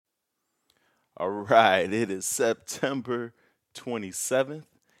All right, it is September 27th,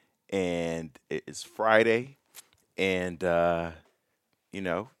 and it is Friday, and you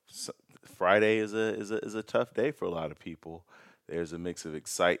know, Friday is a tough day for a lot of people. There's a mix of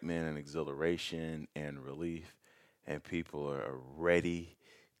excitement and exhilaration and relief, and people are ready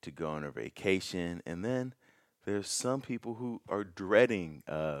to go on a vacation. And then there's some people who are dreading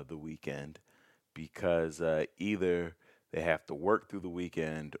the weekend because either they have to work through the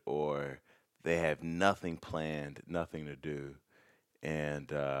weekend or they have nothing planned, nothing to do,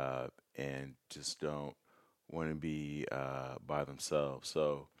 and and just don't want to be by themselves.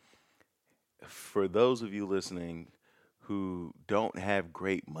 So, for those of you listening who don't have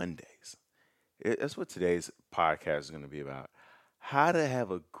great Mondays, that's what today's podcast is going to be about. How to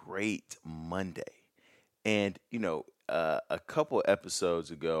have a great Monday. And, a couple episodes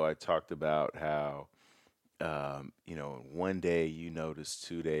ago, I talked about how, one day you notice,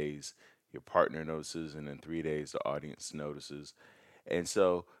 2 days your partner notices, and then 3 days the audience notices. And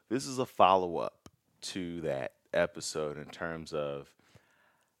so this is a follow up to that episode in terms of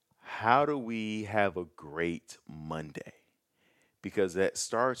how do we have a great Monday? Because that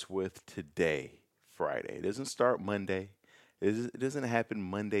starts with today, Friday. It doesn't start Monday. It doesn't happen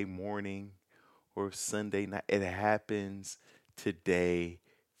Monday morning or Sunday night. It happens today,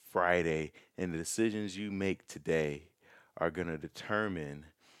 Friday. And the decisions you make today are going to determine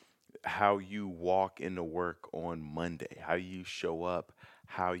how you walk into work on Monday, how you show up,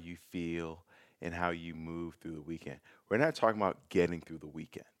 how you feel, and how you move through the weekend. We're not talking about getting through the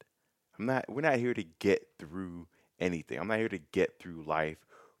weekend. We're not here to get through anything. I'm not here to get through life.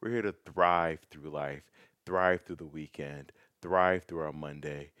 We're here to thrive through life, thrive through the weekend, thrive through our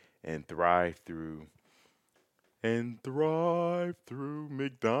Monday, and thrive through McDonald's?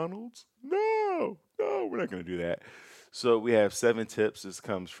 No, no, we're not going to do that. So we have 7 tips. This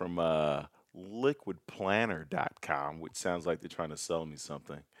comes from liquidplanner.com, which sounds like they're trying to sell me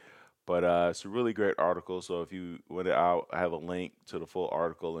something. But it's a really great article. So if you want to, I'll have a link to the full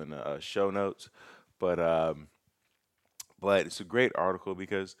article in the show notes. But um, but it's a great article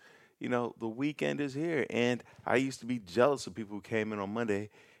because the weekend is here, and I used to be jealous of people who came in on Monday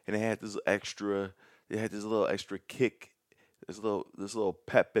and they had this little extra kick, this little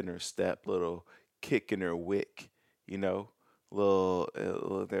pep in their step, little kick in their wick, you know, they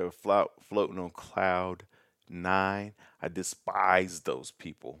were floating on cloud nine. I despised those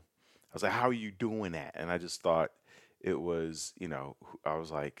people. I was like, how are you doing that? And I just thought it was, I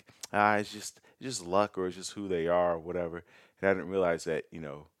was like, it's just luck, or it's just who they are or whatever. And I didn't realize that,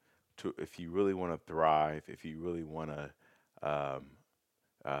 if you really want to thrive, if you really want to um,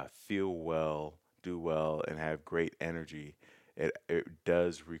 feel well, do well, and have great energy, it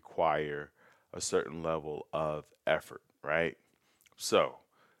does require a certain level of effort, right? So,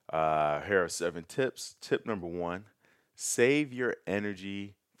 here are 7 tips. Tip number one: save your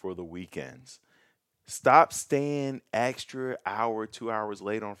energy for the weekends. Stop staying extra hour, 2 hours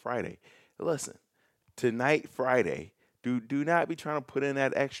late on Friday. Listen, tonight, Friday, do not be trying to put in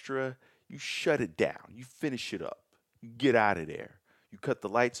that extra. You shut it down. You finish it up. You get out of there. You cut the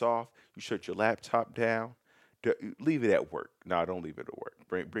lights off. You shut your laptop down. Leave it at work. No, don't leave it at work.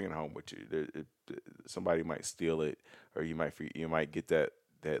 Bring it home with you. Somebody might steal it, or you might get that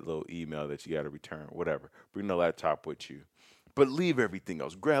little email that you got to return. Whatever. Bring the laptop with you, but leave everything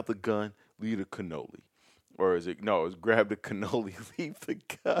else. Grab the gun. Leave the cannoli. Or is it no? It's grab the cannoli. Leave the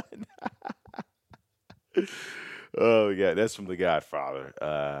gun. Oh yeah, that's from The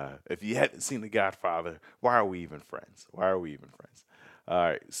Godfather. If you hadn't seen The Godfather, why are we even friends? Why are we even friends? All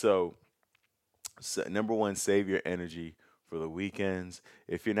right, so number one, save your energy for the weekends.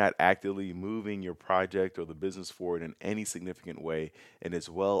 If you're not actively moving your project or the business forward in any significant way, and it's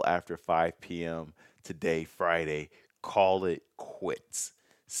well after 5 p.m. today, Friday, call it quits.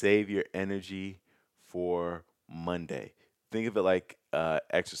 Save your energy for Monday. Think of it like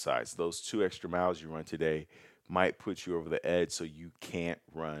exercise. Those 2 extra miles you run today might put you over the edge so you can't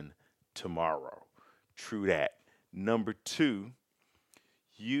run tomorrow. True that. Number two,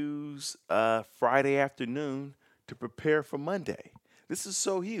 use Friday afternoon to prepare for Monday. This is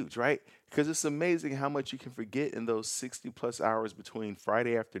so huge, right? Because it's amazing how much you can forget in those 60 plus hours between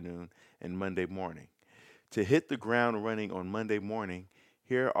Friday afternoon and Monday morning. To hit the ground running on Monday morning,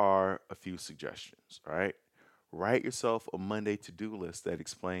 here are a few suggestions, all right? Write yourself a Monday to do list that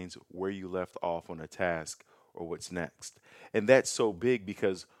explains where you left off on a task or what's next. And that's so big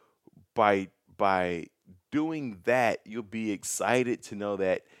because by doing that, you'll be excited to know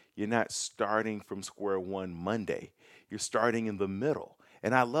that you're not starting from square one Monday. You're starting in the middle.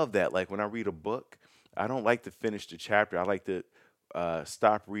 And I love that. Like when I read a book, I don't like to finish the chapter. I like to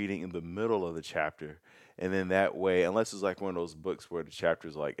stop reading in the middle of the chapter, and then that way, unless it's like one of those books where the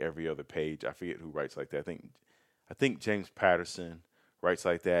chapters like every other page. I forget who writes like that. I think James Patterson writes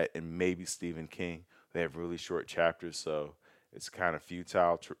like that, and maybe Stephen King. They have really short chapters, so it's kind of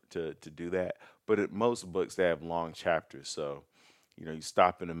futile to do that. But at most books, they have long chapters, so you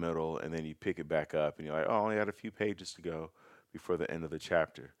stop in the middle and then you pick it back up, and you're like, oh, I only got a few pages to go before the end of the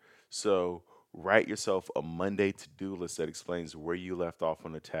chapter. So write yourself a Monday to-do list that explains where you left off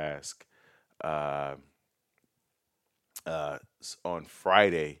on the task uh, on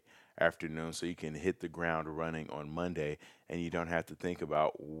Friday afternoon, so you can hit the ground running on Monday and you don't have to think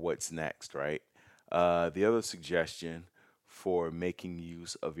about what's next, right? The other suggestion for making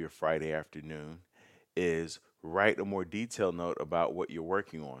use of your Friday afternoon is write a more detailed note about what you're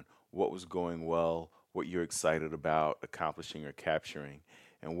working on, what was going well, what you're excited about accomplishing or capturing,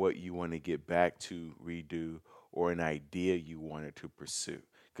 and what you want to get back to, redo, or an idea you wanted to pursue.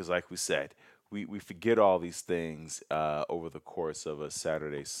 Because, like we said, we forget all these things over the course of a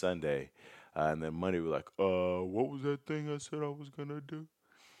Saturday, Sunday, and then Monday we're like, what was that thing I said I was gonna do?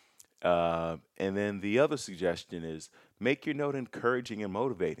 And then the other suggestion is make your note encouraging and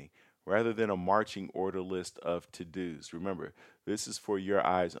motivating rather than a marching order list of to dos. Remember, this is for your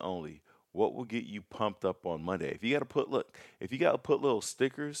eyes only. What will get you pumped up on Monday? If you got to put little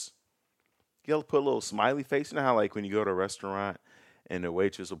stickers, you got to put a little smiley face. You know how, like, when you go to a restaurant and the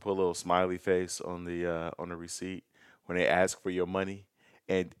waitress will put a little smiley face on the receipt when they ask for your money?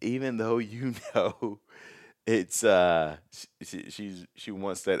 And even though you know it's she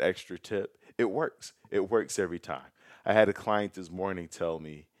wants that extra tip. It works. It works every time. I had a client this morning tell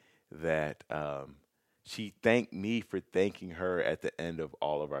me that she thanked me for thanking her at the end of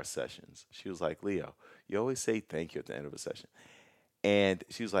all of our sessions. She was like, Leo, you always say thank you at the end of a session. And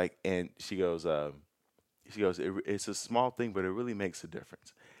she was like, and she goes, it's a small thing, but it really makes a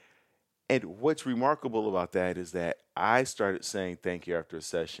difference. And what's remarkable about that is that I started saying thank you after a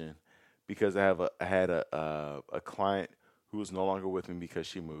session because I had a client who was no longer with me because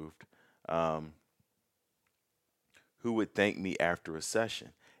she moved, um, who would thank me after a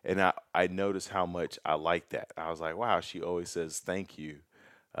session, and I noticed how much I like that. I was like, wow, she always says thank you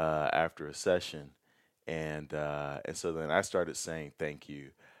after a session, and so then I started saying thank you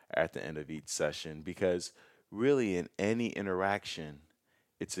at the end of each session because really in any interaction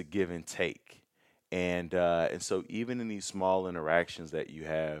it's a give and take. And so even in these small interactions that you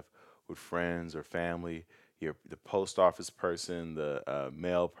have with friends or family, the post office person, the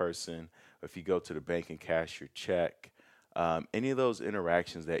mail person, if you go to the bank and cash your check, any of those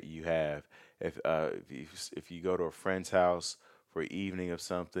interactions that you have, if you go to a friend's house for an evening of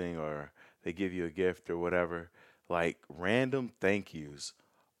something, or they give you a gift or whatever, like random thank yous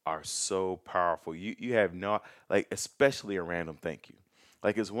are so powerful. You have no, like, especially a random thank you.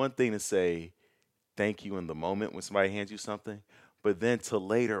 Like, it's one thing to say thank you in the moment when somebody hands you something, but then to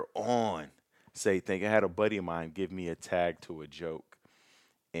later on say thank you. I had a buddy of mine give me a tag to a joke,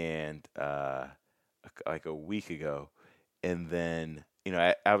 and like a week ago, and then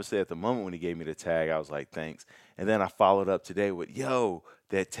obviously at the moment when he gave me the tag, I was like thanks, and then I followed up today with, yo,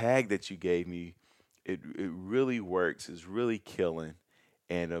 that tag that you gave me, it really works. It's really killing,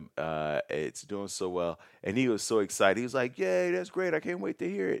 and it's doing so well. And he was so excited. He was like, "Yay, that's great! I can't wait to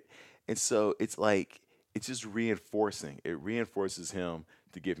hear it." And so it's like it's just reinforcing. It reinforces him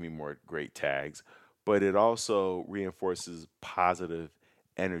to give me more great tags, but it also reinforces positive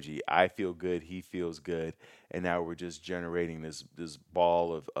energy. I feel good. He feels good, and now we're just generating this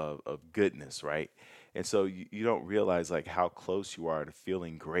ball of goodness, right? And so you don't realize like how close you are to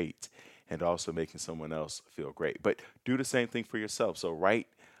feeling great and also making someone else feel great. But do the same thing for yourself. So write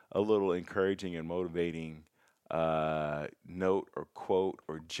a little encouraging and motivating note or quote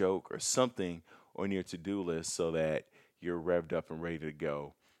or joke or something on your to-do list so that you're revved up and ready to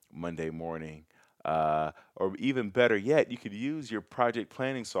go Monday morning. Or even better yet, you could use your project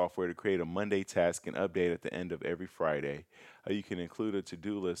planning software to create a Monday task and update at the end of every Friday. You can include a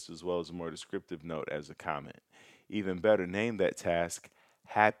to-do list as well as a more descriptive note as a comment. Even better, name that task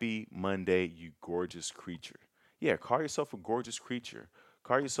Happy Monday, you gorgeous creature. Yeah, call yourself a gorgeous creature.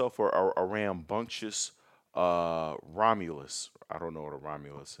 Call yourself a rambunctious Romulus. I don't know what a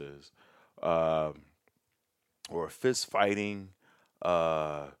Romulus is. Um, or a fist fighting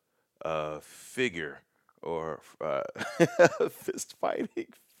uh, figure, or fist fighting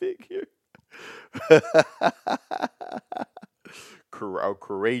figure. A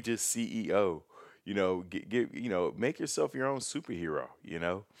courageous CEO. Make yourself your own superhero.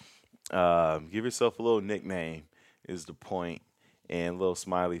 Give yourself a little nickname is the point, and a little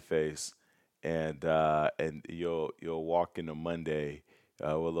smiley face, and you'll walk into Monday with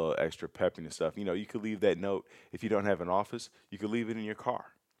a little extra pepping and stuff. You could leave that note if you don't have an office. You could leave it in your car.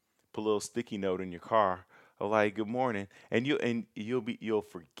 Put a little sticky note in your car of like good morning, and you'll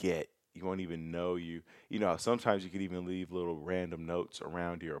forget. You won't even know you. Sometimes you could even leave little random notes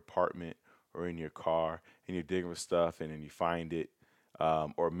around your apartment or in your car, and you're digging for stuff, and then you find it,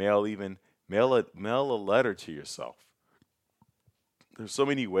 or mail a letter to yourself. There's so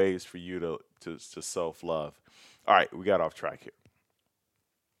many ways for you to self love. All right, we got off track here.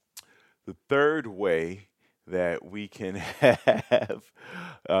 The third way that we can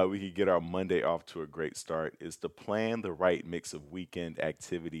we can get our Monday off to a great start is to plan the right mix of weekend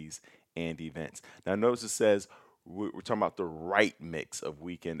activities and events. Now, notice it says we're talking about the right mix of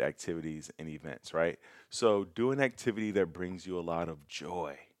weekend activities and events, right? So, do an activity that brings you a lot of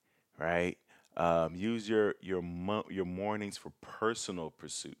joy, right? Use your mornings for personal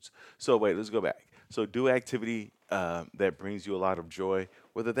pursuits. So wait, let's go back. So do activity that brings you a lot of joy,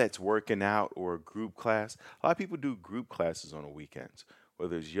 whether that's working out or a group class. A lot of people do group classes on the weekends,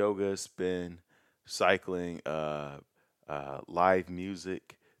 whether it's yoga, spin, cycling, live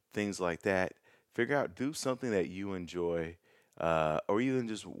music, things like that. Figure out, do something that you enjoy, or even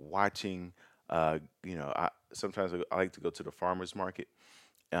just watching. Sometimes I like to go to the farmers market,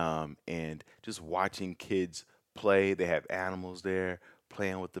 and just watching kids play. They have animals there,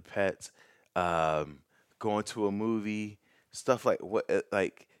 playing with the pets, um, going to a movie, stuff like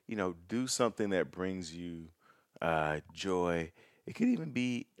do something that brings you joy. It could even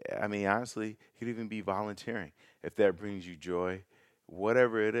be, I mean, honestly, it could even be volunteering if that brings you joy.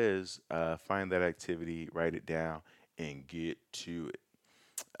 Whatever it is, find that activity, write it down, and get to it.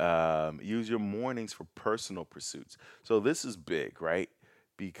 Use your mornings for personal pursuits. So this is big, right?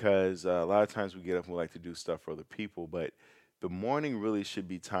 Because a lot of times we get up and we like to do stuff for other people, but the morning really should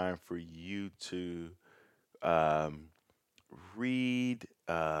be time for you to um, read,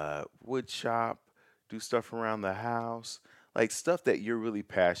 wood shop, do stuff around the house, like stuff that you're really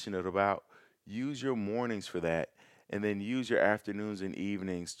passionate about. Use your mornings for that, and then use your afternoons and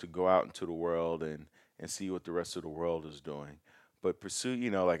evenings to go out into the world and see what the rest of the world is doing. But pursue,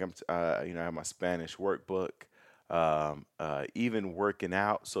 like I have my Spanish workbook, even working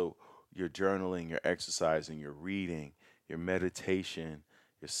out. So you're journaling, you're exercising, you're reading, your meditation,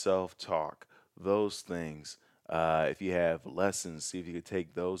 your self talk, those things. If you have lessons, see if you could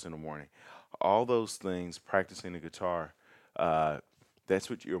take those in the morning. All those things, practicing the guitar, uh, that's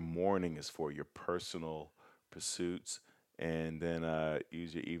what your morning is for, your personal pursuits, and then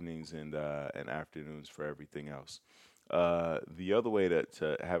use your evenings and afternoons for everything else. The other way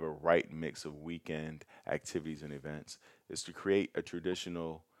to have a right mix of weekend activities and events is to create a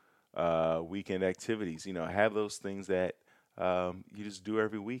traditional weekend activities. Have those things that you just do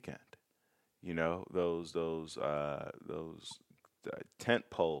every weekend. Those tent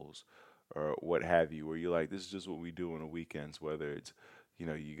poles or what have you, where you're like, this is just what we do on the weekends. Whether it's,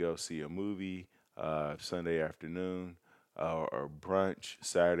 you go see a movie Sunday afternoon, or brunch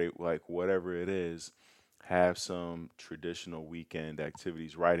Saturday, like whatever it is. Have some traditional weekend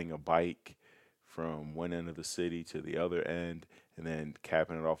activities, riding a bike from one end of the city to the other end, and then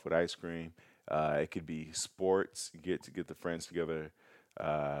capping it off with ice cream. It could be sports. You get the friends together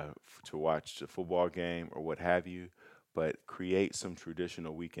to watch the football game or what have you. But create some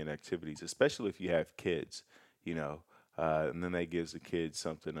traditional weekend activities, especially if you have kids. You know, and then that gives the kids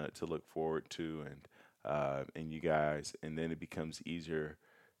something to look forward to, and you guys, and then it becomes easier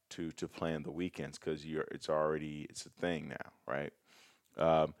to plan the weekends because it's a thing now, right?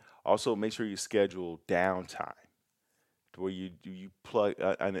 Also, make sure you schedule downtime to where you plug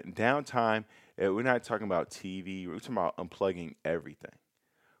and downtime. We're not talking about TV. We're talking about unplugging everything.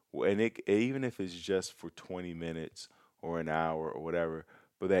 And even if it's just for 20 minutes or an hour or whatever,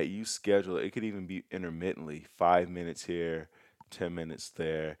 but that you schedule it. It could even be intermittently, 5 minutes here, 10 minutes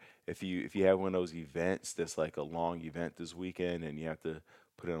there. If you have one of those events that's like a long event this weekend and you have to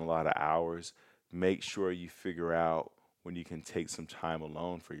put in a lot of hours, make sure you figure out when you can take some time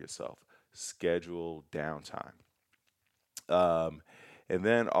alone for yourself. Schedule downtime. Um, and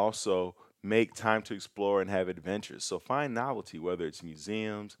then also make time to explore and have adventures. So find novelty, whether it's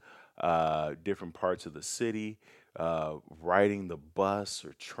museums, different parts of the city, riding the bus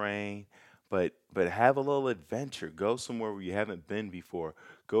or train. But have a little adventure. Go somewhere where you haven't been before.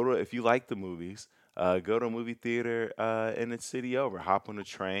 Go to if you like the movies, go to a movie theater in the city over. Hop on a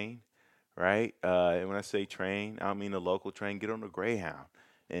train, right? And when I say train, I don't mean a local train. Get on a Greyhound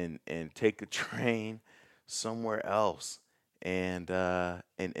and take a train somewhere else and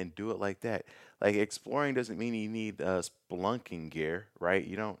do it like that. Like exploring doesn't mean you need spelunking gear, right?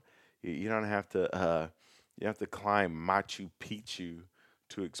 You don't have to you have to climb Machu Picchu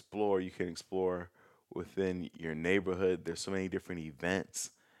to explore. You can explore within your neighborhood. There's so many different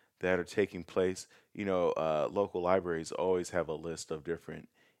events that are taking place. Local libraries always have a list of different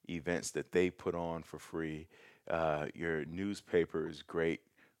events that they put on for free. Your newspaper is great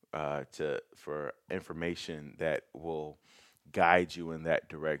to for information that will guide you in that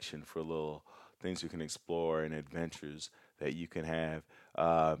direction for little things you can explore and adventures that you can have.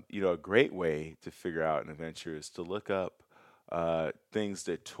 A great way to figure out an adventure is to look up things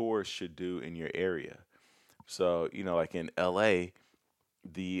that tourists should do in your area. So, like in LA,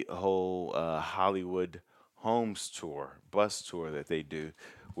 the whole Hollywood Homes tour, bus tour that they do,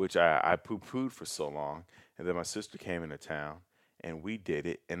 which I poo pooed for so long. And then my sister came into town and we did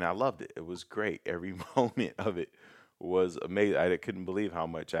it, and I loved it. It was great. Every moment of it was amazing. I couldn't believe how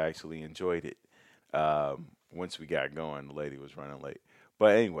much I actually enjoyed it. Once we got going, the lady was running late.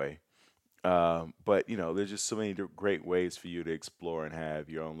 But anyway, there's just so many great ways for you to explore and have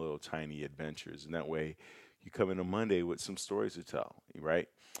your own little tiny adventures. And that way, you come in on Monday with some stories to tell, right?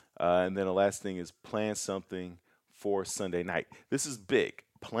 And then the last thing is plan something for Sunday night. This is big.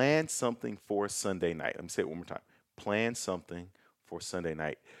 Plan something for Sunday night. Let me say it one more time. Plan something for Sunday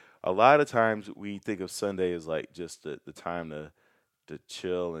night. A lot of times we think of Sunday as like just the time to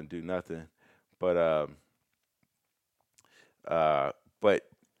chill and do nothing, but uh, but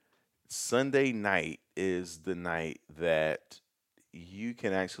Sunday night is the night that you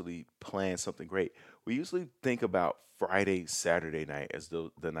can actually plan something great. We usually think about Friday, Saturday night as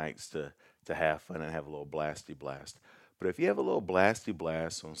the nights to have fun and have a little blasty blast. But if you have a little blasty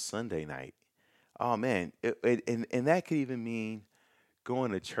blast on Sunday night, oh man, and that could even mean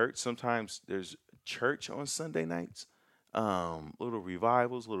going to church. Sometimes there's church on Sunday nights, little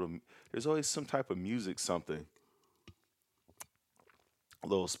revivals, there's always some type of music, something, a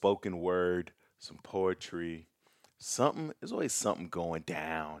little spoken word, some poetry, something. There's always something going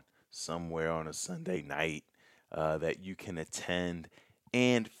down somewhere on a Sunday night that you can attend,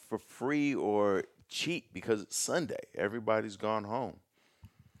 and for free or cheap because it's Sunday. Everybody's gone home,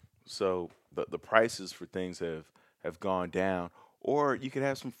 so the prices for things have gone down. Or you could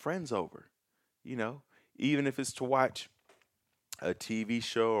have some friends over, you know, even if it's to watch a TV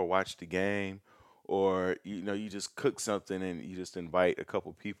show or watch the game, or you just cook something and you just invite a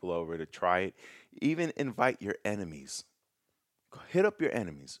couple people over to try it. Even invite your enemies. Hit up your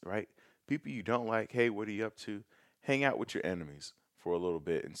enemies, right? People you don't like. Hey, what are you up to? Hang out with your enemies for a little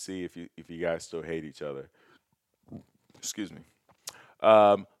bit and see if you guys still hate each other. Excuse me.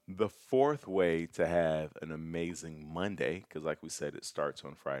 The fourth way to have an amazing Monday, because like we said, it starts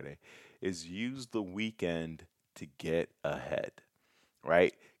on Friday, is use the weekend to get ahead,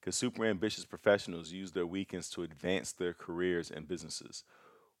 right? Because super ambitious professionals use their weekends to advance their careers and businesses.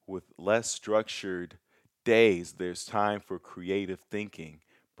 With less structured days, there's time for creative thinking,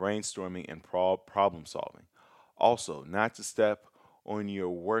 brainstorming, and problem solving. Also, not to step on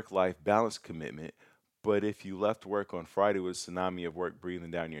your work life balance commitment, but if you left work on Friday with a tsunami of work breathing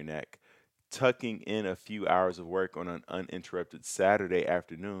down your neck, tucking in a few hours of work on an uninterrupted Saturday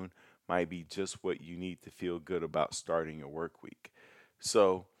afternoon might be just what you need to feel good about starting your work week.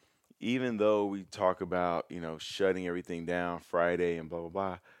 So, even though we talk about, shutting everything down Friday and blah, blah,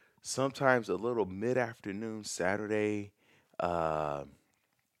 blah, sometimes a little mid afternoon Saturday uh,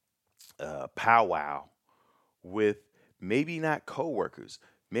 powwow with maybe not coworkers.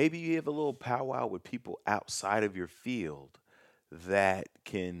 Maybe you have a little powwow with people outside of your field that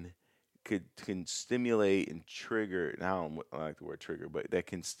can stimulate and trigger. And I don't like the word trigger, but that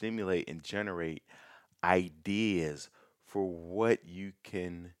can stimulate and generate ideas for what you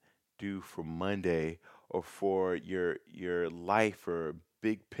can do for Monday or for your life or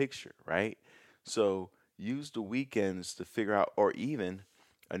big picture, right? So use the weekends to figure out, or even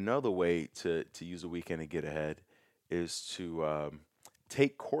another way to use the weekend to get ahead is to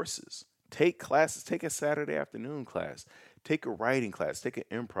take courses, take classes, take a Saturday afternoon class, take a writing class, take an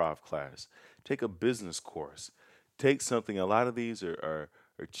improv class, take a business course, take something. A lot of these are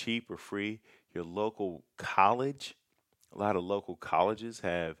cheap or free. Your local college, a lot of local colleges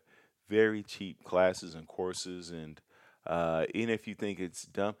have very cheap classes and courses, and even if you think it's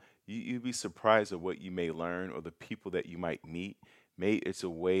dumb, you'd be surprised at what you may learn or the people that you might meet. It's a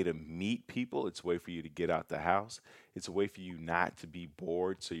way to meet people. It's a way for you to get out the house. It's a way for you not to be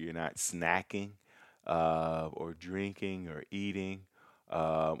bored, so you're not snacking or drinking or eating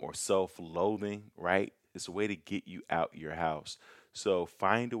or self-loathing. Right? It's a way to get you out your house. So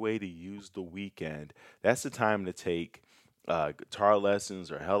find a way to use the weekend. That's the time to take guitar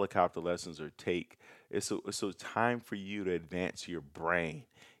lessons or helicopter lessons or take. It's a time for you to advance your brain.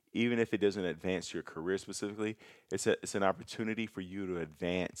 even if it doesn't advance your career specifically, it's an opportunity for you to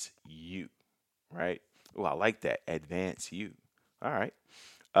advance you, right? Oh, I like that. Advance you. All right.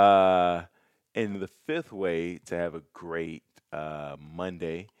 Uh, and the fifth way to have a great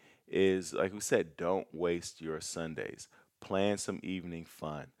Monday is, like we said, don't waste your Sundays. Plan some evening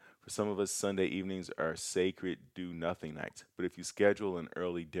fun. For some of us, Sunday evenings are sacred do nothing nights. But if you schedule an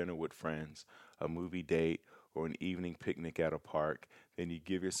early dinner with friends, a movie date, or an evening picnic at a park, then you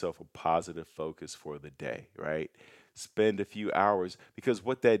give yourself a positive focus for the day, right? Spend a few hours because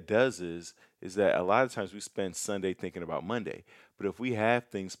what that does is that a lot of times we spend Sunday thinking about Monday. But if we have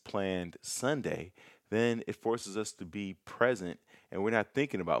things planned Sunday, then it forces us to be present and we're not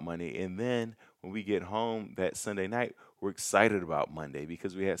thinking about Monday. And then when we get home that Sunday night, we're excited about Monday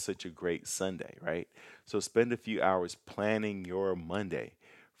because we had such a great Sunday, right? So spend a few hours planning your Monday.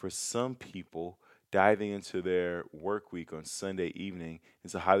 For some people, diving into their work week on Sunday evening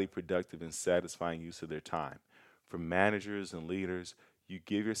is a highly productive and satisfying use of their time. For managers and leaders, you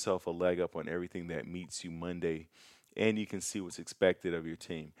give yourself a leg up on everything that meets you Monday and you can see what's expected of your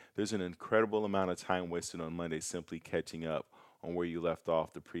team. There's an incredible amount of time wasted on Monday simply catching up on where you left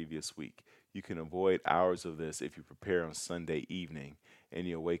off the previous week. You can avoid hours of this if you prepare on Sunday evening and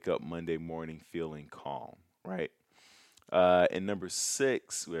you'll wake up Monday morning feeling calm, right? And number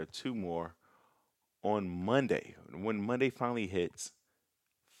six, we have two more. On Monday, when Monday finally hits,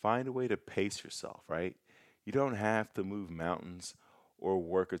 find a way to pace yourself, right? You don't have to move mountains or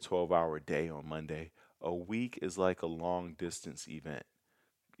work a 12-hour day on Monday. A week is like a long distance event.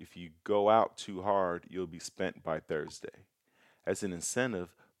 If you go out too hard, you'll be spent by Thursday. As an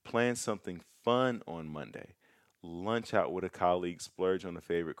incentive, plan something fun on Monday. Lunch out with a colleague, splurge on a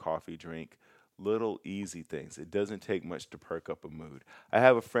favorite coffee drink, little easy things. It doesn't take much to perk up a mood. I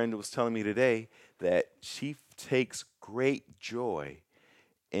have a friend who was telling me today that she takes great joy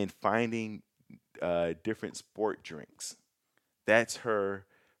in finding different sport drinks. That's her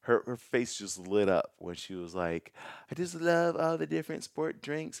face just lit up when she was like, I just love all the different sport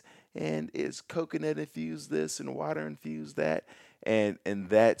drinks and it's coconut infused this and water infused that. And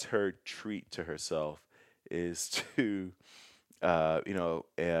that's her treat to herself is to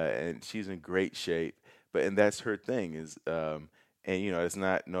and she's in great shape. But and that's her thing is and it's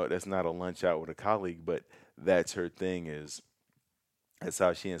not no that's not a lunch out with a colleague, but that's her thing is that's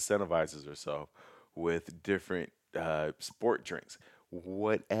how she incentivizes herself with different sport drinks,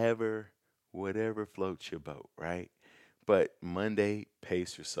 whatever, whatever floats your boat, right? But Monday,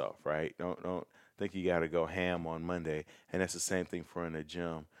 pace yourself, right? Don't think you got to go ham on Monday, and that's the same thing for in the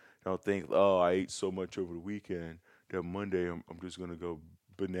gym. Don't think, oh, I ate so much over the weekend that Monday I'm just gonna go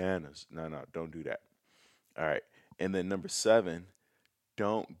bananas. No, no, don't do that. All right, and then number seven,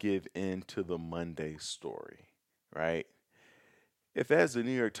 don't give in to the Monday story, right? If, as the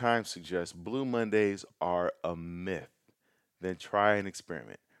New York Times suggests, Blue Mondays are a myth, then try an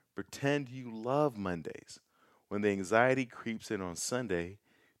experiment. Pretend you love Mondays. When the anxiety creeps in on Sunday,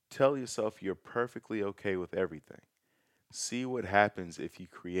 tell yourself you're perfectly okay with everything. See what happens if you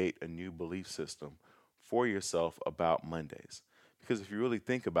create a new belief system for yourself about Mondays. Because if you really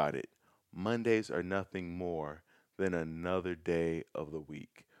think about it, Mondays are nothing more than another day of the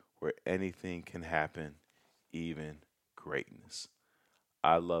week where anything can happen, even greatness.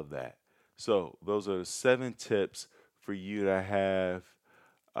 I love that. So, those are the seven tips for you to have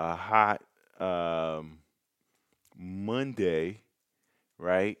a hot Monday,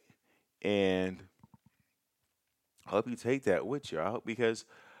 right? And I hope you take that with you. I hope because,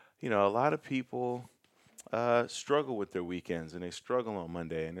 a lot of people struggle with their weekends and they struggle on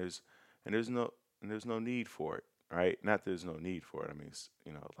Monday, and there's no and there's no need for it, right? Not there's no need for it. I mean,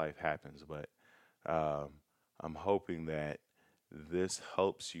 life happens, but um, I'm hoping that this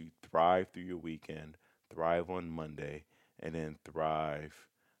helps you thrive through your weekend, thrive on Monday, and then thrive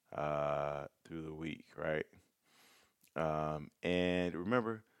through the week, right? And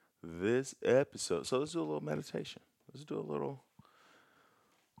remember this episode. So let's do a little meditation. Let's do a little.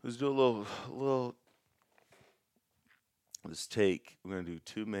 Let's do a little. Let's take. We're gonna do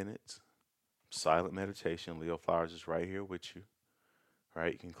 2 minutes silent meditation. Leo Flowers is right here with you.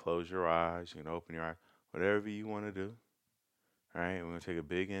 Right? You can close your eyes. You can open your eyes. Whatever you want to do. All right. We're gonna take a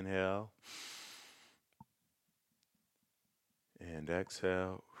big inhale and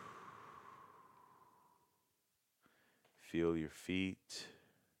exhale. Feel your feet.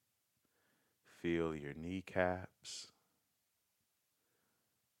 Feel your kneecaps.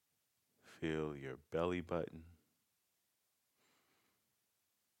 Feel your belly button.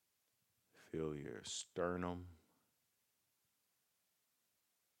 Feel your sternum.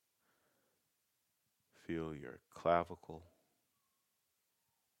 Feel your clavicle.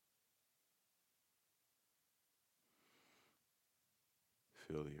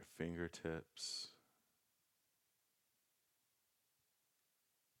 Feel your fingertips.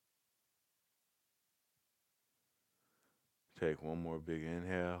 Take one more big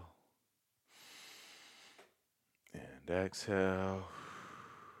inhale and exhale.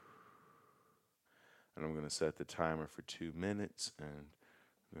 And I'm going to set the timer for 2 minutes, and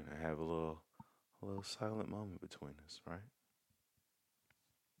we're going to have a little silent moment between us, right?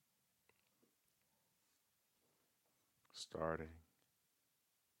 Starting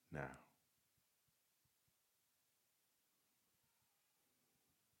now.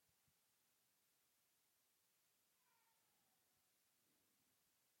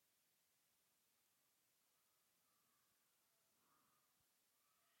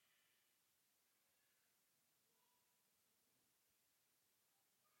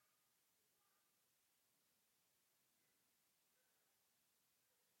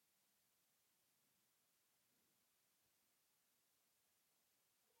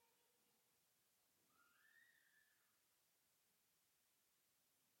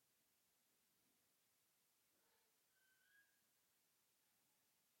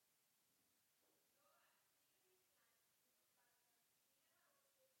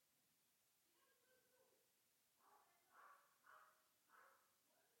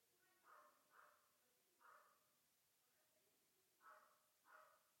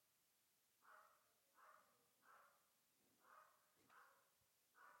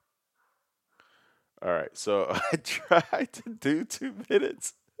 All right, so I tried to do 2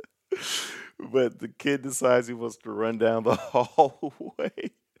 minutes, but the kid decides he wants to run down the hallway.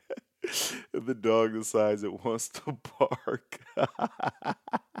 And the dog decides it wants to bark.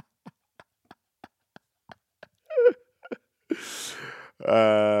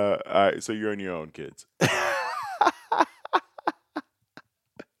 All right, so you're on your own, kids.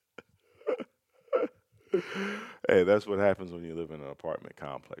 Hey, that's what happens when you live in an apartment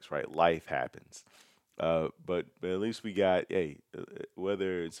complex, right? Life happens. But at least we got, hey,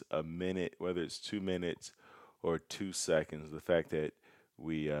 whether it's a minute, whether it's 2 minutes or 2 seconds, the fact that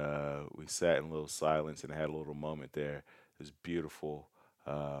we sat in a little silence and had a little moment there is beautiful.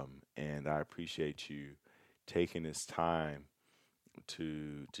 And I appreciate you taking this time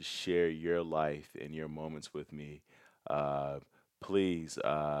to share your life and your moments with me. Uh, Please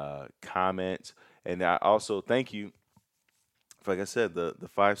comment, and I also thank you like I said, the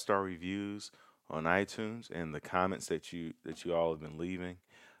 5-star reviews on iTunes and the comments that you all have been leaving.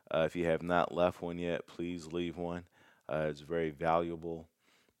 If you have not left one yet, please leave one. It's very valuable,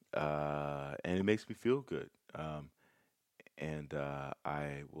 and it makes me feel good. And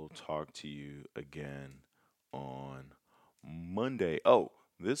I will talk to you again on Monday. Oh,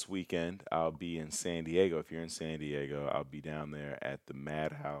 this weekend I'll be in San Diego. If you're in San Diego, I'll be down there at the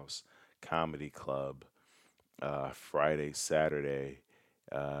Madhouse Comedy Club Friday, Saturday.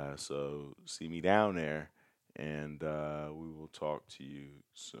 So see me down there, and we will talk to you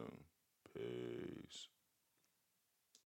soon.